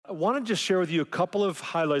I want to just share with you a couple of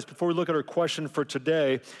highlights before we look at our question for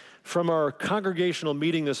today from our congregational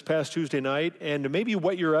meeting this past Tuesday night, and to maybe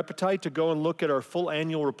whet your appetite to go and look at our full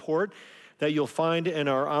annual report that you'll find in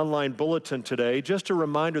our online bulletin today. Just a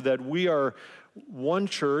reminder that we are one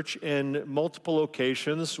church in multiple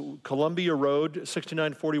locations: Columbia Road,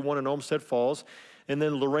 6941 in Olmsted Falls, and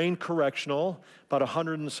then Lorraine Correctional, about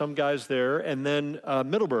 100 and some guys there, and then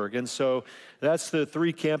Middleburg. And so that's the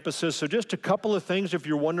three campuses. So just a couple of things if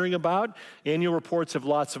you're wondering about. Annual reports have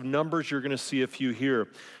lots of numbers. You're going to see a few here.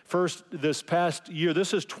 First, this past year,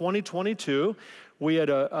 this is 2022. We had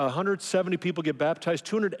 170 people get baptized,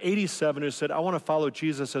 287 who said, I want to follow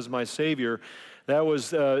Jesus as my Savior. That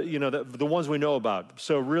was, the ones we know about.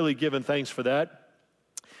 So really giving thanks for that.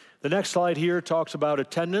 The next slide here talks about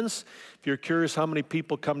attendance. If you're curious how many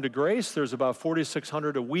people come to Grace, there's about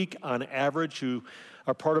 4,600 a week on average who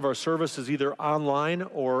are part of our services either online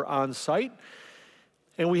or on site.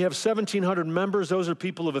 And we have 1,700 members. Those are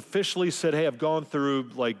people who have officially said, hey, I've gone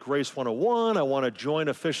through like Grace 101. I want to join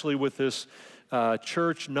officially with this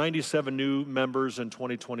church. 97 new members in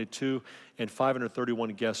 2022 and 531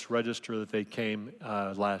 guests registered that they came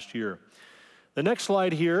last year. The next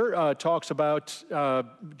slide here talks about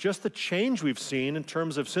just the change we've seen in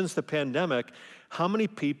terms of since the pandemic, how many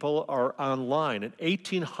people are online. At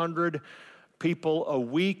 1,800 people a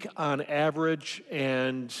week on average,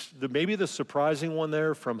 and maybe the surprising one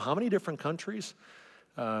there, from how many different countries?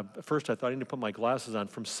 At first I thought I need to put my glasses on,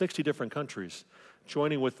 from 60 different countries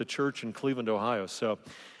joining with the church in Cleveland, Ohio. So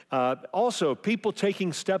also, people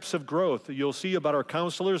taking steps of growth. You'll see about our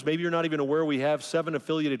counselors. Maybe you're not even aware we have 7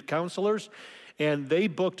 affiliated counselors, and they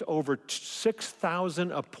booked over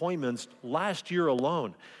 6,000 appointments last year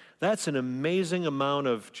alone. That's an amazing amount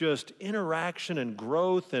of just interaction and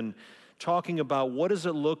growth and talking about what does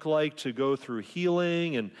it look like to go through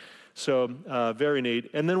healing, and so very neat.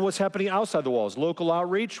 And then what's happening outside the walls? Local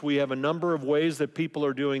outreach. We have a number of ways that people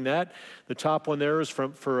are doing that. The top one there is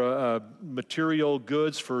for material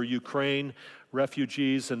goods for Ukraine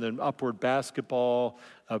refugees, and then Upward Basketball,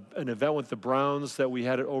 an event with the Browns that we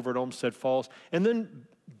had over at Olmsted Falls. And then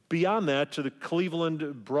beyond that to the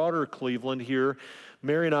Cleveland, broader Cleveland here.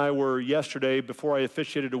 Mary and I were yesterday, before I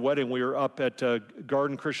officiated a wedding, we were up at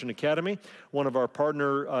Garden Christian Academy, one of our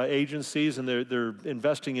partner agencies, and they're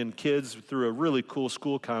investing in kids through a really cool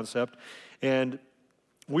school concept. And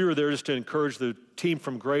we were there just to encourage the team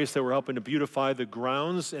from Grace that were helping to beautify the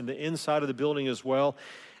grounds and the inside of the building as well,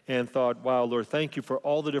 and thought, wow, Lord, thank you for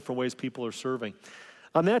all the different ways people are serving.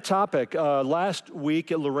 On that topic, last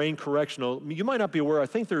week at Lorraine Correctional, you might not be aware, I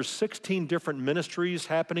think there's 16 different ministries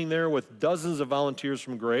happening there with dozens of volunteers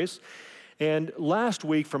from Grace. And last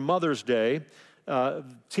week for Mother's Day,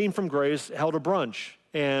 team from Grace held a brunch,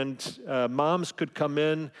 and moms could come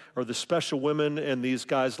in, or the special women in these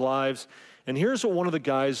guys' lives. And here's what one of the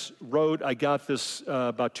guys wrote. I got this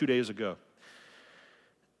about 2 days ago.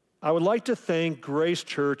 I would like to thank Grace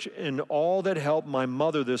Church and all that helped my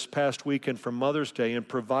mother this past weekend for Mother's Day in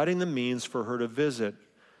providing the means for her to visit.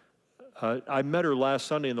 I met her last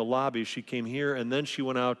Sunday in the lobby. She came here, and then she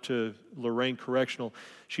went out to Lorraine Correctional.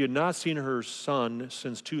 She had not seen her son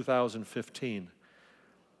since 2015.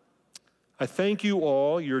 I thank you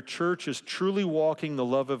all. Your church is truly walking the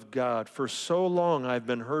love of God. For so long, I've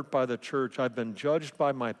been hurt by the church. I've been judged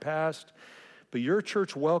by my past. But your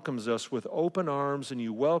church welcomes us with open arms, and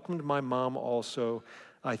you welcomed my mom also.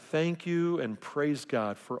 I thank you and praise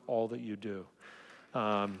God for all that you do.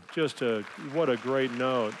 What a great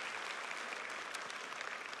note.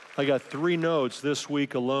 I got 3 notes this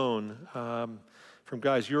week alone from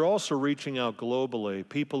guys. You're also reaching out globally,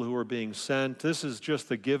 people who are being sent. This is just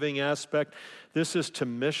the giving aspect. This is to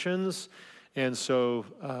missions, and so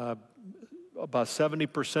about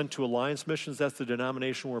 70% to Alliance Missions. That's the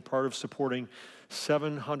denomination we're part of, supporting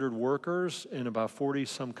 700 workers in about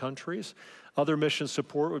 40-some countries. Other mission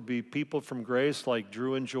support would be people from Grace like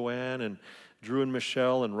Drew and Joanne, and Drew and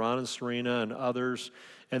Michelle, and Ron and Serena, and others.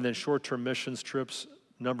 And then short-term missions trips.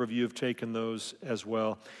 A number of you have taken those as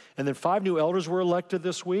well. And then 5 new elders were elected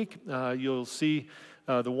this week. You'll see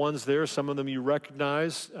the ones there. Some of them you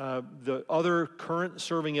recognize. The other current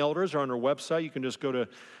serving elders are on our website. You can just go to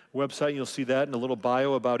website, and you'll see that in a little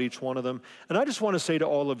bio about each one of them. And I just want to say to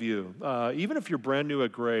all of you, even if you're brand new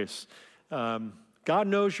at Grace, God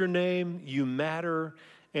knows your name, you matter,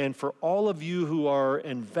 and for all of you who are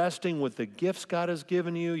investing with the gifts God has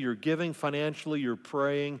given you, you're giving financially, you're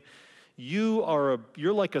praying, you're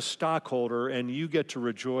like a stockholder, and you get to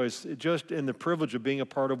rejoice just in the privilege of being a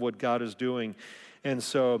part of what God is doing. And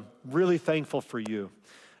so, really thankful for you.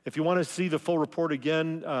 If you want to see the full report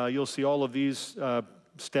again, you'll see all of these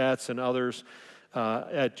stats and others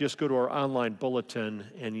just go to our online bulletin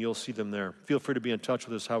and you'll see them there. Feel free to be in touch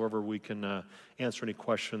with us however we can answer any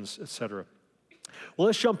questions, etc. Well,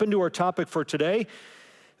 let's jump into our topic for today.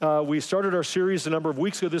 We started our series a number of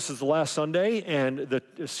weeks ago. This is the last Sunday, and the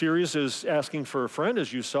series is Asking for a Friend,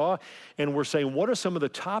 as you saw, and we're saying, what are some of the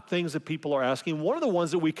top things that people are asking? One of the ones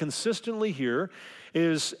that we consistently hear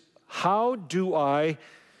is, how do I,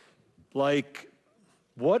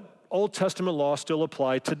 what Old Testament laws still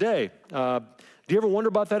apply today? Do you ever wonder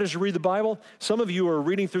about that as you read the Bible? Some of you are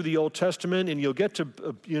reading through the Old Testament, and you'll get to,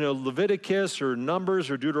 Leviticus or Numbers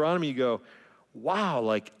or Deuteronomy, you go,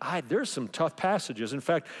 wow, there's some tough passages. In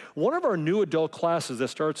fact, one of our new adult classes that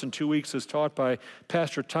starts in 2 weeks is taught by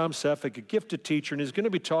Pastor Tom Sefik, a gifted teacher, and he's going to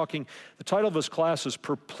be talking, the title of his class is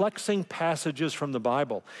Perplexing Passages from the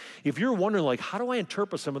Bible. If you're wondering, how do I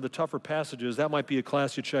interpret some of the tougher passages, that might be a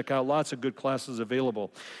class you check out. Lots of good classes available.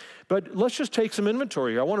 But let's just take some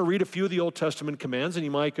inventory here. I want to read a few of the Old Testament commands, and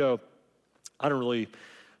you might go, I don't really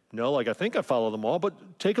know, I think I follow them all,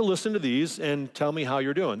 but take a listen to these and tell me how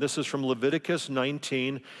you're doing. This is from Leviticus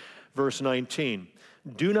 19, verse 19.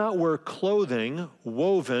 Do not wear clothing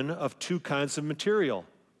woven of two kinds of material.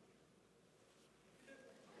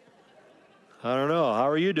 I don't know. How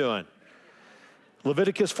are you doing?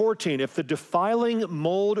 Leviticus 14. If the defiling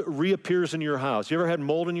mold reappears in your house. You ever had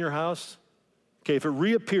mold in your house? Okay, if it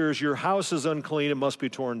reappears, your house is unclean. It must be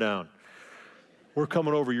torn down. We're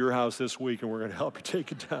coming over your house this week, and we're going to help you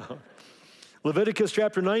take it down. Leviticus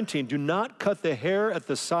chapter 19, do not cut the hair at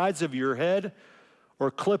the sides of your head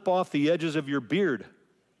or clip off the edges of your beard.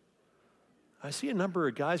 I see a number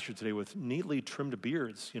of guys here today with neatly trimmed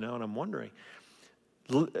beards, and I'm wondering.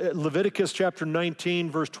 Leviticus chapter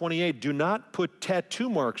 19, verse 28, do not put tattoo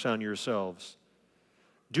marks on yourselves.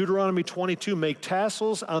 Deuteronomy 22, make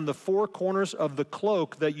tassels on the four corners of the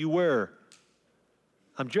cloak that you wear.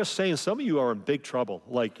 I'm just saying, some of you are in big trouble.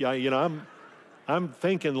 I'm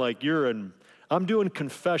thinking I'm doing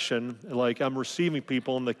confession, I'm receiving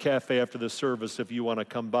people in the cafe after the service if you want to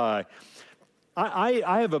come by.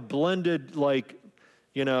 I have a blended,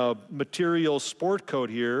 material sport coat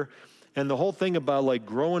here, and the whole thing about,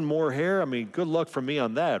 growing more hair, good luck for me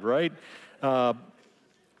on that, right?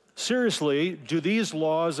 Seriously, do these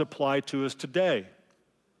laws apply to us today?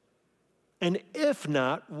 And if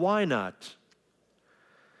not, why not?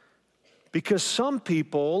 Because some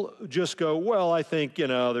people just go, well, I think,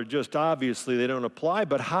 they're just obviously they don't apply,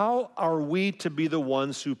 but how are we to be the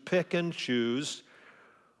ones who pick and choose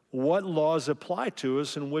what laws apply to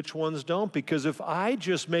us and which ones don't? Because if I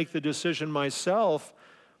just make the decision myself,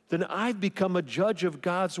 then I've become a judge of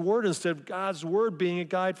God's word instead of God's word being a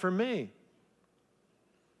guide for me.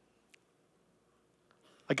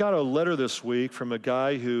 I got a letter this week from a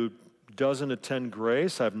guy who doesn't attend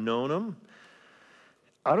Grace. I've known him.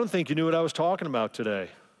 I don't think he knew what I was talking about today.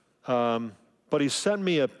 But he sent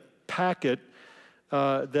me a packet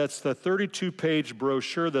that's the 32-page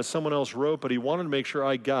brochure that someone else wrote, but he wanted to make sure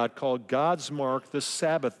I got, called God's Mark, the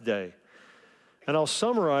Sabbath Day. And I'll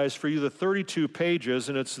summarize for you the 32 pages,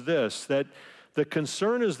 and it's this, that the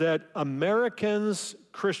concern is that Americans,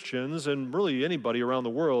 Christians, and really anybody around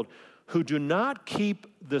the world who do not keep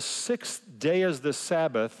the sixth day as the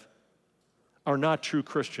Sabbath are not true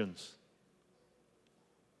Christians.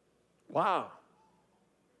 Wow.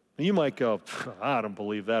 And you might go, I don't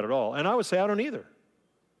believe that at all. And I would say, I don't either.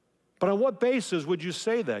 But on what basis would you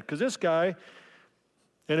say that? Because this guy,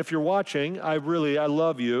 and if you're watching, I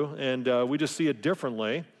love you, and we just see it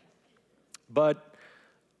differently. But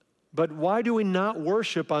why do we not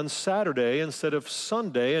worship on Saturday instead of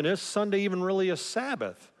Sunday? And is Sunday even really a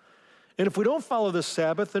Sabbath? And if we don't follow the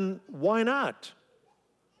Sabbath, then why not?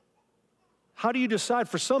 How do you decide?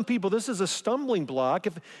 For some people, this is a stumbling block.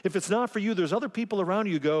 If it's not for you, there's other people around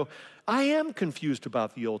you who go, I am confused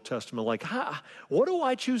about the Old Testament. What do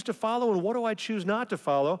I choose to follow and what do I choose not to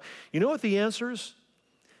follow? You know what the answer is?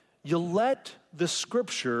 You let the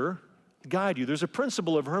Scripture guide you. There's a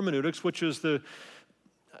principle of hermeneutics, which is the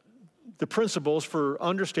principles for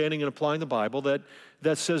understanding and applying the Bible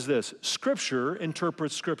that says this: Scripture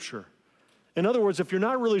interprets Scripture. In other words, if you're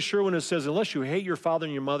not really sure when it says, unless you hate your father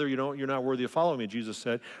and your mother, you're not worthy of following me, Jesus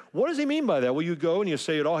said, what does he mean by that? Well, you go and you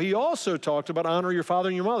say it all. He also talked about honor your father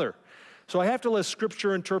and your mother. So I have to let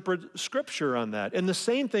Scripture interpret Scripture on that. And the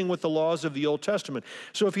same thing with the laws of the Old Testament.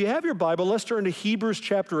 So if you have your Bible, let's turn to Hebrews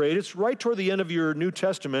chapter 8. It's right toward the end of your New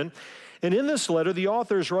Testament. And in this letter, the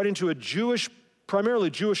author is writing to a primarily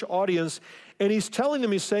Jewish audience, and he's telling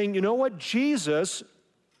them, he's saying, you know what, Jesus,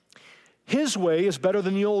 his way is better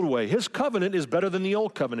than the old way. His covenant is better than the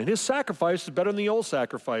old covenant. His sacrifice is better than the old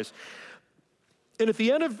sacrifice. And at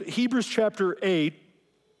the end of Hebrews chapter 8,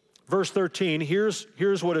 verse 13, here's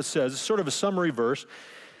what it says. It's sort of a summary verse.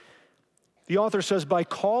 The author says, by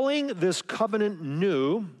calling this covenant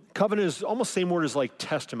new, covenant is almost the same word as like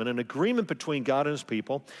testament, an agreement between God and his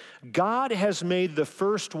people. God has made the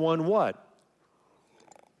first one what?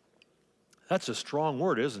 That's a strong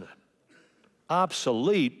word, isn't it?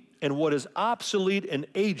 Obsolete, and what is obsolete and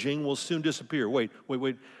aging will soon disappear. Wait.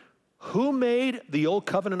 Who made the old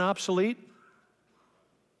covenant obsolete?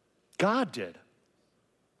 God did.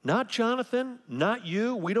 Not Jonathan, not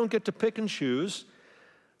you. We don't get to pick and choose.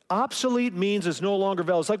 Obsolete means it's no longer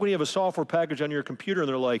valid. It's like when you have a software package on your computer and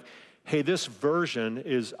they're like, hey, this version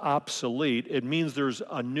is obsolete. It means there's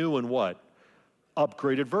a new and what?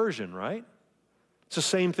 Upgraded version, right? It's the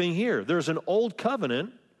same thing here. There's an old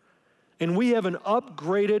covenant, and we have an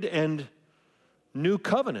upgraded and new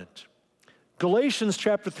covenant. Galatians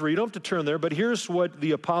chapter 3, you don't have to turn there, but here's what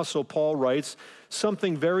the Apostle Paul writes,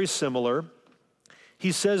 something very similar.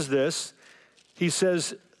 He says this, he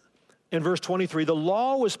says in verse 23, the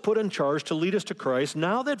law was put in charge to lead us to Christ.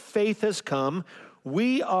 Now that faith has come,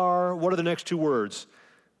 we are, what are the next two words?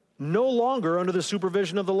 No longer under the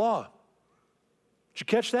supervision of the law. Did you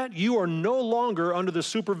catch that? You are no longer under the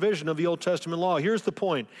supervision of the Old Testament law. Here's the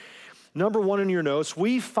point. Number one in your notes,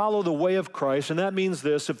 we follow the way of Christ, and that means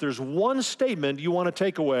this. If there's one statement you want to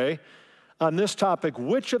take away on this topic,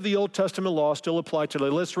 which of the Old Testament laws still apply today?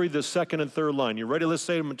 Let's read the second and third line. You ready? Let's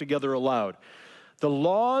say them together aloud. The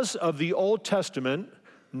laws of the Old Testament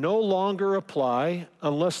no longer apply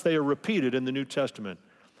unless they are repeated in the New Testament.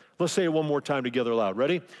 Let's say it one more time together aloud.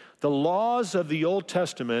 Ready? The laws of the Old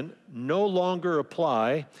Testament no longer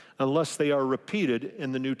apply unless they are repeated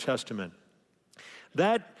in the New Testament.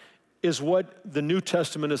 That is what the New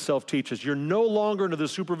Testament itself teaches. You're no longer under the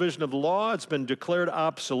supervision of the law. It's been declared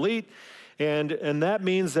obsolete. And that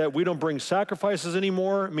means that we don't bring sacrifices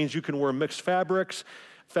anymore. It means you can wear mixed fabrics.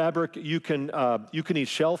 You can eat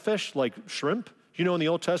shellfish like shrimp. You know, in the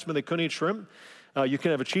Old Testament, they couldn't eat shrimp. You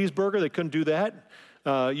can have a cheeseburger. They couldn't do that.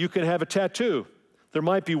 You can have a tattoo. There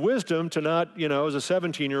might be wisdom to not, as a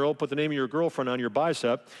 17-year-old, put the name of your girlfriend on your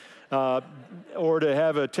bicep, or to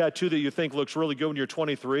have a tattoo that you think looks really good when you're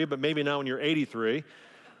 23, but maybe not when you're 83.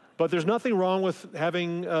 But there's nothing wrong with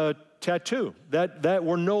having a tattoo. That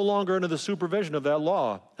we're no longer under the supervision of that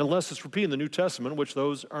law, unless it's repeated in the New Testament, which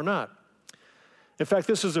those are not. In fact,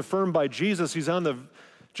 this is affirmed by Jesus. He's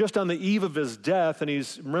just on the eve of his death, and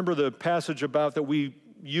remember the passage about that we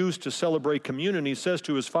used to celebrate communion. He says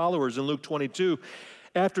to his followers in Luke 22,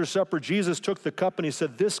 after supper, Jesus took the cup and he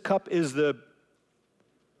said, this cup is the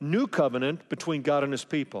new covenant between God and his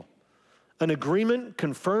people, an agreement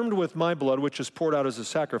confirmed with my blood, which is poured out as a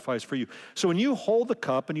sacrifice for you. So when you hold the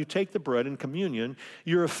cup and you take the bread in communion,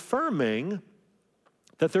 you're affirming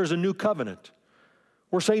that there's a new covenant.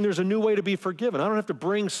 We're saying there's a new way to be forgiven. I don't have to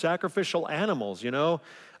bring sacrificial animals,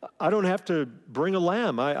 I don't have to bring a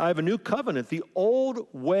lamb. I have a new covenant. The old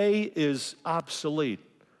way is obsolete.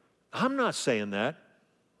 I'm not saying that.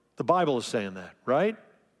 The Bible is saying that, right?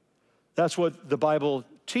 That's what the Bible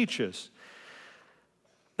teaches.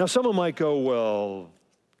 Now, someone might go, well,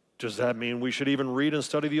 does that mean we should even read and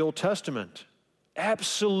study the Old Testament?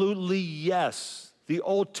 Absolutely yes. The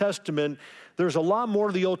Old Testament, there's a lot more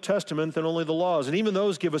to the Old Testament than only the laws, and even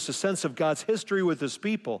those give us a sense of God's history with his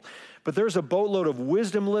people. But there's a boatload of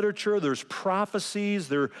wisdom literature, there's prophecies,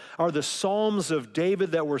 there are the Psalms of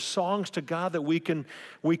David that were songs to God that we can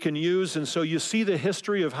use. And so you see the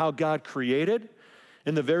history of how God created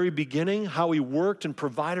in the very beginning, how he worked and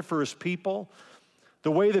provided for his people,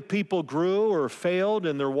 the way that people grew or failed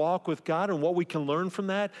in their walk with God and what we can learn from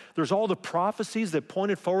that. There's all the prophecies that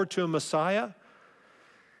pointed forward to a Messiah.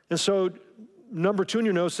 And so number 2 in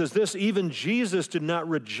your notes says this, even Jesus did not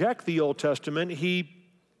reject the Old Testament, he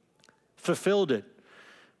fulfilled it.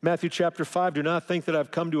 Matthew chapter 5, do not think that I've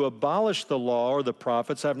come to abolish the law or the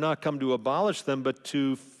prophets. I've not come to abolish them, but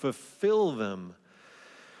to fulfill them.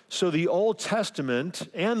 So the Old Testament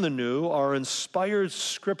and the New are inspired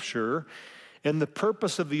scripture, and the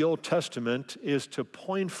purpose of the Old Testament is to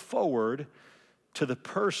point forward to the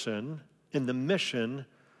person and the mission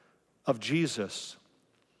of Jesus.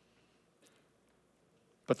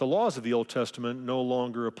 But the laws of the Old Testament no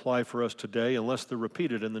longer apply for us today unless they're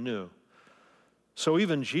repeated in the New. So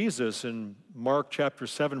even Jesus in Mark chapter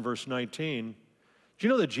 7, verse 19, do you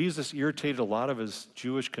know that Jesus irritated a lot of his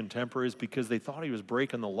Jewish contemporaries because they thought he was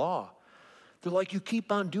breaking the law? They're like, you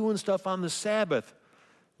keep on doing stuff on the Sabbath.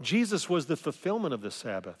 Jesus was the fulfillment of the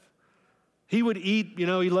Sabbath. He would eat, he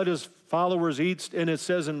let his followers eat, and it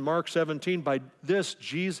says in Mark 17,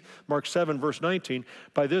 Mark 7, verse 19,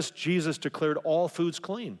 by this Jesus declared all foods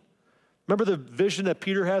clean. Remember the vision that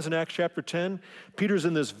Peter has in Acts chapter 10? Peter's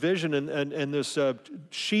in this vision, and this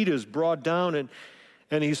sheet is brought down,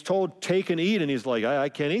 and he's told, take and eat, and he's like, I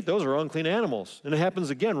can't eat. Those are unclean animals. And it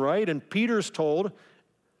happens again, right? And Peter's told,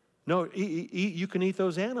 no, eat, you can eat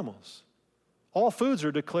those animals. All foods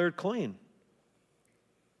are declared clean.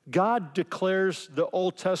 God declares the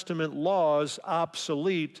Old Testament laws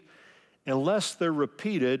obsolete unless they're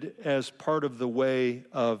repeated as part of the way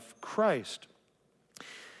of Christ.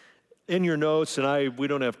 In your notes, and we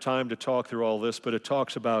don't have time to talk through all this, but it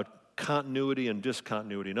talks about continuity and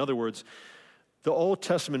discontinuity. In other words, the Old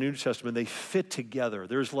Testament and New Testament, they fit together.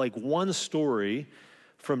 There's like one story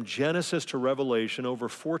from Genesis to Revelation over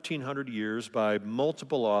 1,400 years by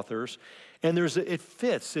multiple authors, and it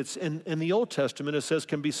fits. It's in the Old Testament, it says,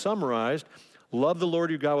 can be summarized: love the Lord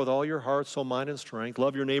your God with all your heart, soul, mind, and strength.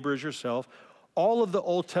 Love your neighbor as yourself. All of the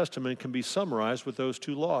Old Testament can be summarized with those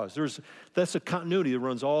two laws. That's a continuity that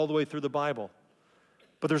runs all the way through the Bible.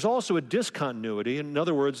 But there's also a discontinuity. In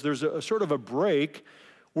other words, there's a sort of a break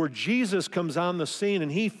where Jesus comes on the scene and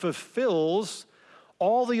he fulfills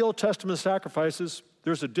all the Old Testament sacrifices.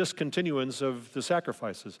 There's a discontinuance of the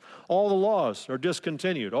sacrifices. All the laws are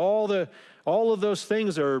discontinued. All of those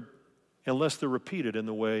things are, unless they're repeated in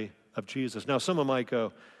the way of Jesus. Now, someone might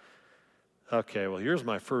go, okay, well, here's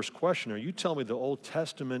my first question. Are you telling me the Old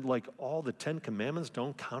Testament, like all the 10 Commandments,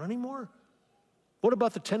 don't count anymore? What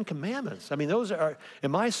about the 10 Commandments? I mean,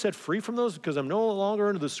 am I set free from those because I'm no longer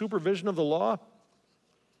under the supervision of the law?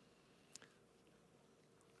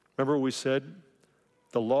 Remember what we said?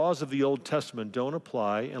 The laws of the Old Testament don't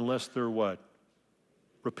apply unless they're what?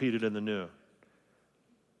 Repeated in the New.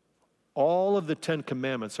 All of the 10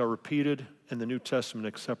 Commandments are repeated in the New Testament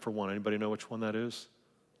except for one. Anybody know which one that is?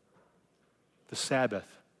 The Sabbath.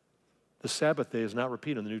 The Sabbath day is not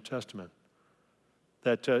repeated in the New Testament.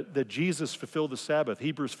 That Jesus fulfilled the Sabbath.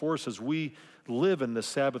 Hebrews 4 says we live in the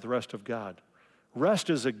Sabbath rest of God. Rest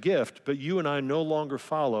is a gift, but you and I no longer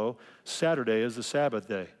follow Saturday as the Sabbath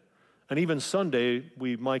day. And even Sunday,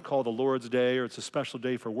 we might call the Lord's Day, or it's a special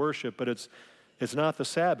day for worship, but it's not the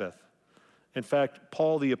Sabbath. In fact,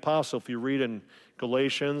 Paul the Apostle, if you read in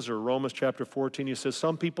Galatians or Romans chapter 14, he says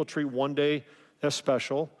some people treat one day as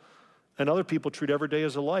special, and other people treat every day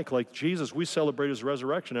as alike. Like Jesus, we celebrate his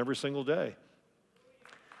resurrection every single day.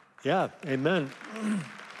 Yeah, amen.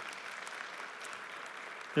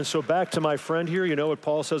 And so back to my friend here, you know what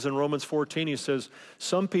Paul says in Romans 14? He says,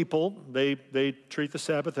 some people, they treat the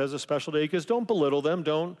Sabbath as a special day. He goes, don't belittle them,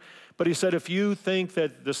 don't. But he said, if you think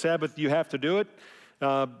that the Sabbath, you have to do it,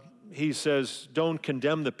 he says, don't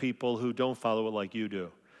condemn the people who don't follow it like you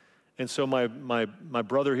do. And so my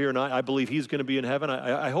brother here and I believe he's going to be in heaven.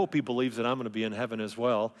 I hope he believes that I'm going to be in heaven as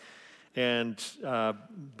well.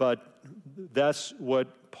 But that's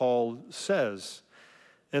what Paul says.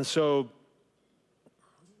 And so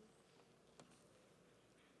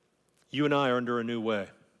you and I are under a new way.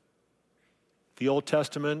 The Old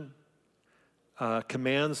Testament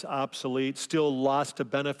commands obsolete, still lots to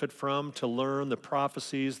benefit from, to learn, the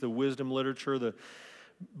prophecies, the wisdom literature.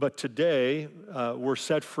 But today, we're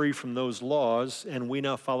set free from those laws, and we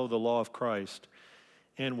now follow the law of Christ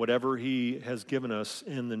and whatever he has given us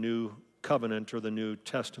in the new covenant or the New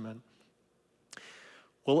Testament.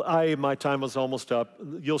 Well, my time is almost up.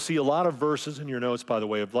 You'll see a lot of verses in your notes, by the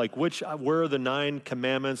way, of like where are the 9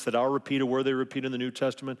 commandments that are repeated, where they repeat in the New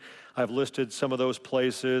Testament. I've listed some of those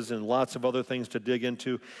places and lots of other things to dig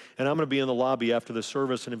into. And I'm going to be in the lobby after the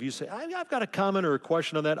service. And if you say, I've got a comment or a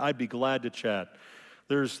question on that, I'd be glad to chat.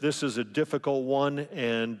 This is a difficult one,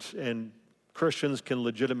 and Christians can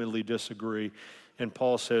legitimately disagree. And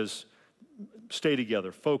Paul says, stay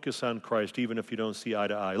together, focus on Christ, even if you don't see eye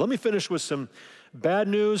to eye. Let me finish with some bad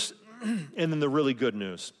news and then the really good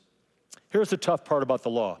news. Here's the tough part about the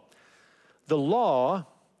law. The law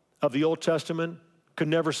of the Old Testament could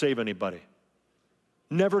never save anybody.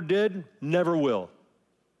 Never did, never will.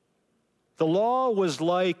 The law was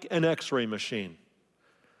like an X-ray machine.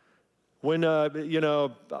 When, some of you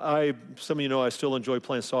know I still enjoy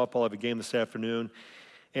playing softball. I have a game this afternoon.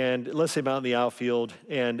 And let's say I'm out in the outfield,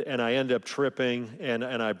 and I end up tripping, and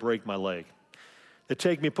I break my leg.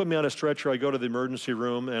 They put me on a stretcher. I go to the emergency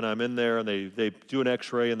room, and I'm in there, and they do an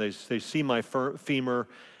X-ray, and they see my femur,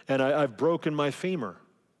 and I've broken my femur.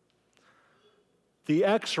 The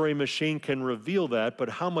X-ray machine can reveal that, but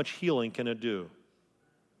how much healing can it do?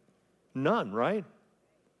 None, right?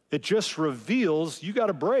 It just reveals you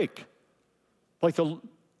got a break. Like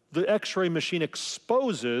the X-ray machine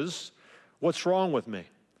exposes what's wrong with me.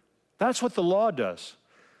 That's what the law does.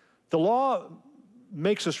 The law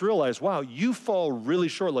makes us realize, wow, you fall really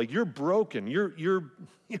short. Like you're broken. You're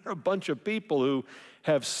a bunch of people who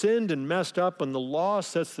have sinned and messed up, and the law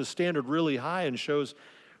sets the standard really high and shows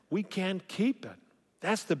we can't keep it.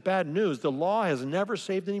 That's the bad news. The law has never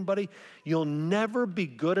saved anybody. You'll never be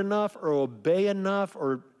good enough or obey enough,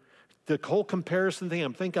 or the whole comparison thing. I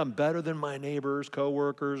think I'm better than my neighbors,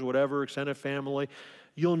 coworkers, whatever, extended family.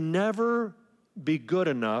 You'll never be good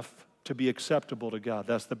enough to be acceptable to God.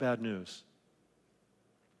 That's the bad news.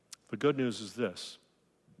 The good news is this.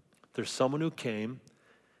 There's someone who came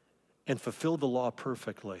and fulfilled the law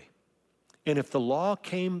perfectly. And if the law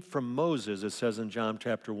came from Moses, it says in John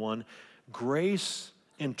chapter 1, grace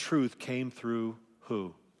and truth came through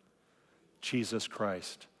who? Jesus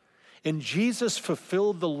Christ. And Jesus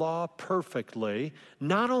fulfilled the law perfectly.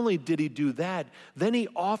 Not only did he do that, then he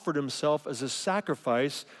offered himself as a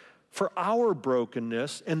sacrifice for our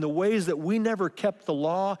brokenness and the ways that we never kept the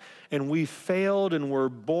law and we failed and were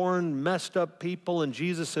born messed up people. And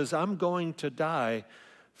Jesus says, I'm going to die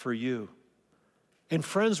for you. And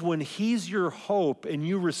friends, when he's your hope and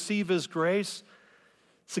you receive his grace,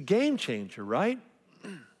 it's a game changer, right?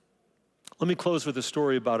 Let me close with a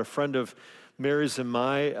story about a friend of Mary's and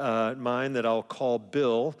mine that I'll call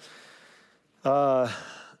Bill. Bill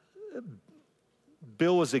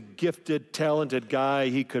was a gifted, talented guy.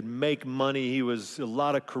 He could make money. He was a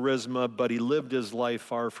lot of charisma, but he lived his life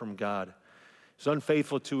far from God. He was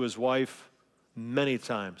unfaithful to his wife many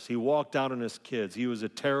times. He walked out on his kids. He was a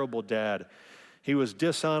terrible dad. He was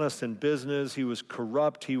dishonest in business. He was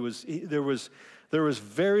corrupt. There was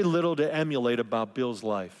very little to emulate about Bill's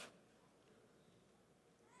life.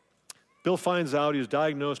 Bill finds out he's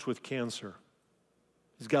diagnosed with cancer.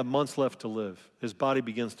 He's got months left to live. His body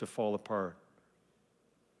begins to fall apart.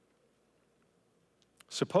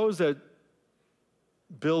 Suppose that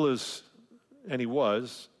Bill is, and he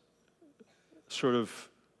was, sort of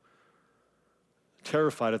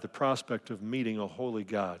terrified at the prospect of meeting a holy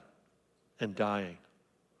God and dying.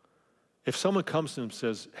 If someone comes to him and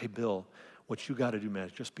says, hey, Bill, what you got to do, man,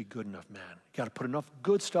 is just be good enough, man. You got to put enough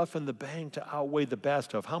good stuff in the bank to outweigh the bad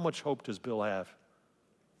stuff. How much hope does Bill have?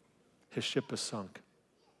 His ship is sunk.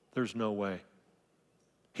 There's no way.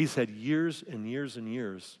 He's had years and years and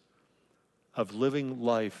years of living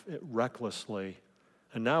life recklessly,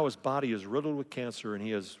 and now his body is riddled with cancer and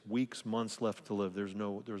he has weeks, months left to live. There's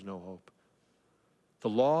no hope. The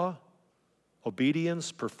law,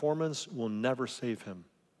 obedience, performance will never save him.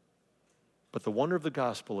 But the wonder of the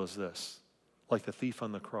gospel is this, like the thief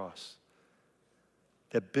on the cross,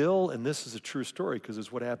 that Bill, and this is a true story because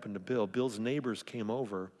it's what happened to Bill, Bill's neighbors came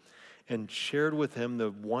over and shared with him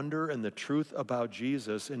the wonder and the truth about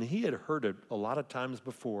Jesus, and he had heard it a lot of times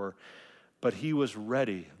before, but he was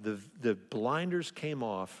ready. The blinders came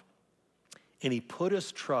off, and he put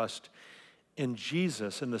his trust in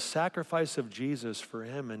Jesus and the sacrifice of Jesus for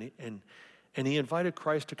him, and he invited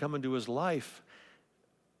Christ to come into his life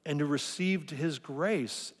and to receive his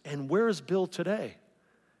grace. And where is Bill today?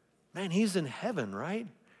 Man, he's in heaven, right?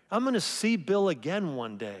 I'm going to see Bill again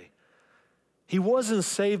one day. He wasn't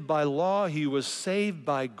saved by law, he was saved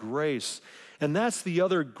by grace. And that's the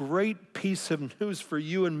other great piece of news for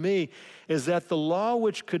you and me, is that the law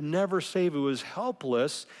which could never save, it was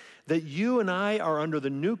helpless, that you and I are under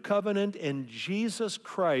the new covenant, and Jesus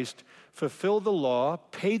Christ fulfilled the law,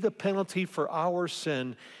 paid the penalty for our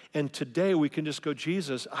sin, and today we can just go,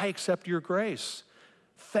 Jesus, I accept your grace.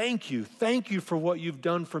 Thank you for what you've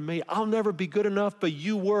done for me. I'll never be good enough, but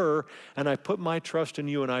you were, and I put my trust in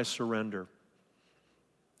you and I surrender.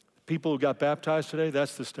 People who got baptized today,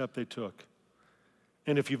 that's the step they took.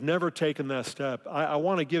 And if you've never taken that step, I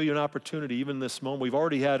want to give you an opportunity, even this moment. We've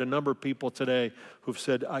already had a number of people today who've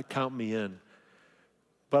said, count me in.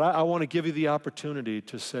 But I want to give you the opportunity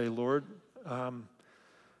to say, Lord,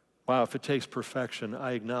 wow, if it takes perfection,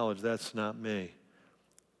 I acknowledge that's not me.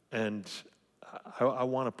 And I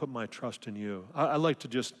want to put my trust in you. I'd like to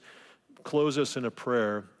just close us in a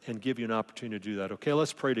prayer and give you an opportunity to do that. Okay,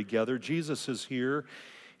 let's pray together. Jesus is here.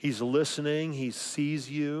 He's listening. He sees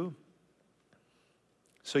you.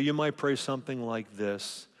 So you might pray something like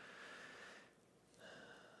this.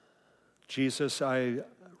 Jesus, I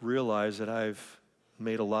realize that I've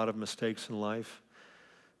made a lot of mistakes in life.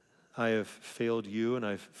 I have failed you, and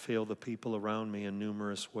I've failed the people around me in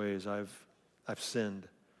numerous ways. I've sinned.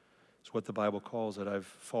 It's what the Bible calls it. I've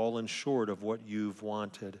fallen short of what you've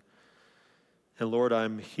wanted. And Lord,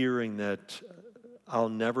 I'm hearing that I'll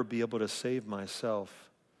never be able to save myself.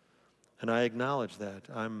 And I acknowledge that.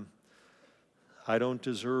 I don't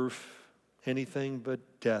deserve anything but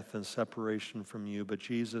death and separation from you. But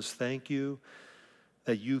Jesus, thank you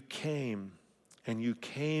that you came and you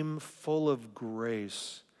came full of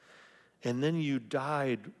grace, and then you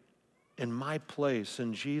died in my place.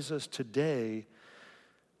 And Jesus, today,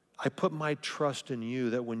 I put my trust in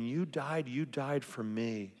you that when you died for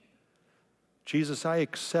me. Jesus, I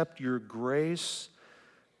accept your grace,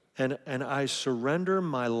 and I surrender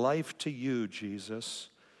my life to you, Jesus.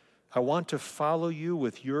 I want to follow you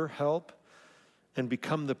with your help and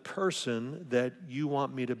become the person that you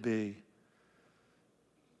want me to be.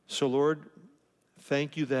 So, Lord,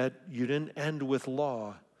 thank you that you didn't end with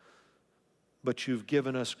law, but you've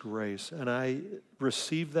given us grace. And I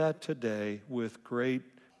receive that today with great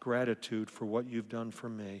gratitude for what you've done for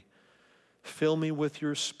me. Fill me with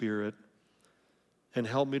your Spirit and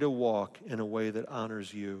help me to walk in a way that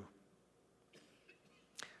honors you.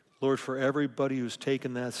 Lord, for everybody who's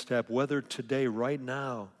taken that step, whether today, right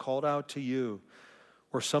now, called out to you,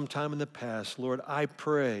 or sometime in the past, Lord, I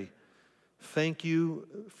pray, thank you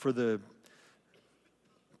for the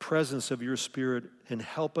presence of your Spirit, and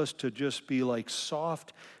help us to just be like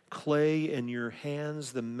soft clay in your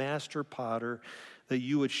hands, the master potter, that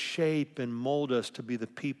you would shape and mold us to be the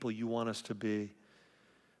people you want us to be.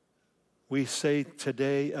 We say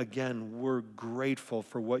today, again, we're grateful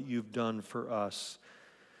for what you've done for us.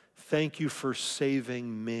 Thank you for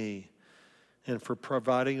saving me and for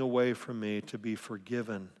providing a way for me to be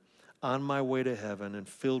forgiven on my way to heaven and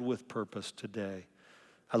filled with purpose today.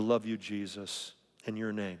 I love you, Jesus, in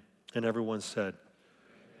your name. And everyone said,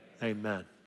 amen.